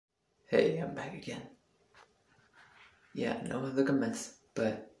Hey, I'm back again. Yeah, I know I look a mess,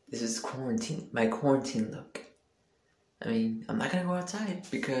 but this is my quarantine look. I mean, I'm not gonna go outside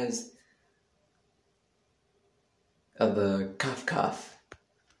because of the cough.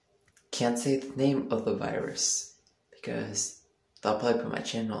 Can't say the name of the virus because they'll probably put my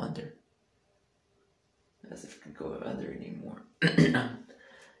channel under. As if I can go under anymore.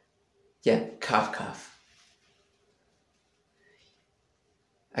 Yeah, cough.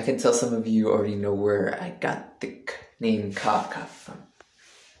 I can tell some of you already know where I got the name cough from.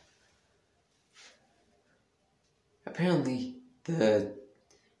 Apparently, the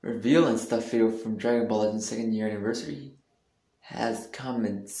reveal and stuff video from Dragon Ball Legends 2nd year anniversary has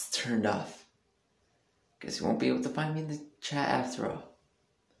comments turned off. Guess you won't be able to find me in the chat after all.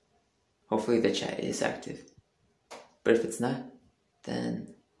 Hopefully the chat is active. But if it's not,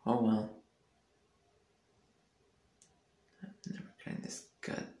 then oh well. I'm never getting this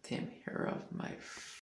goddamn hair off my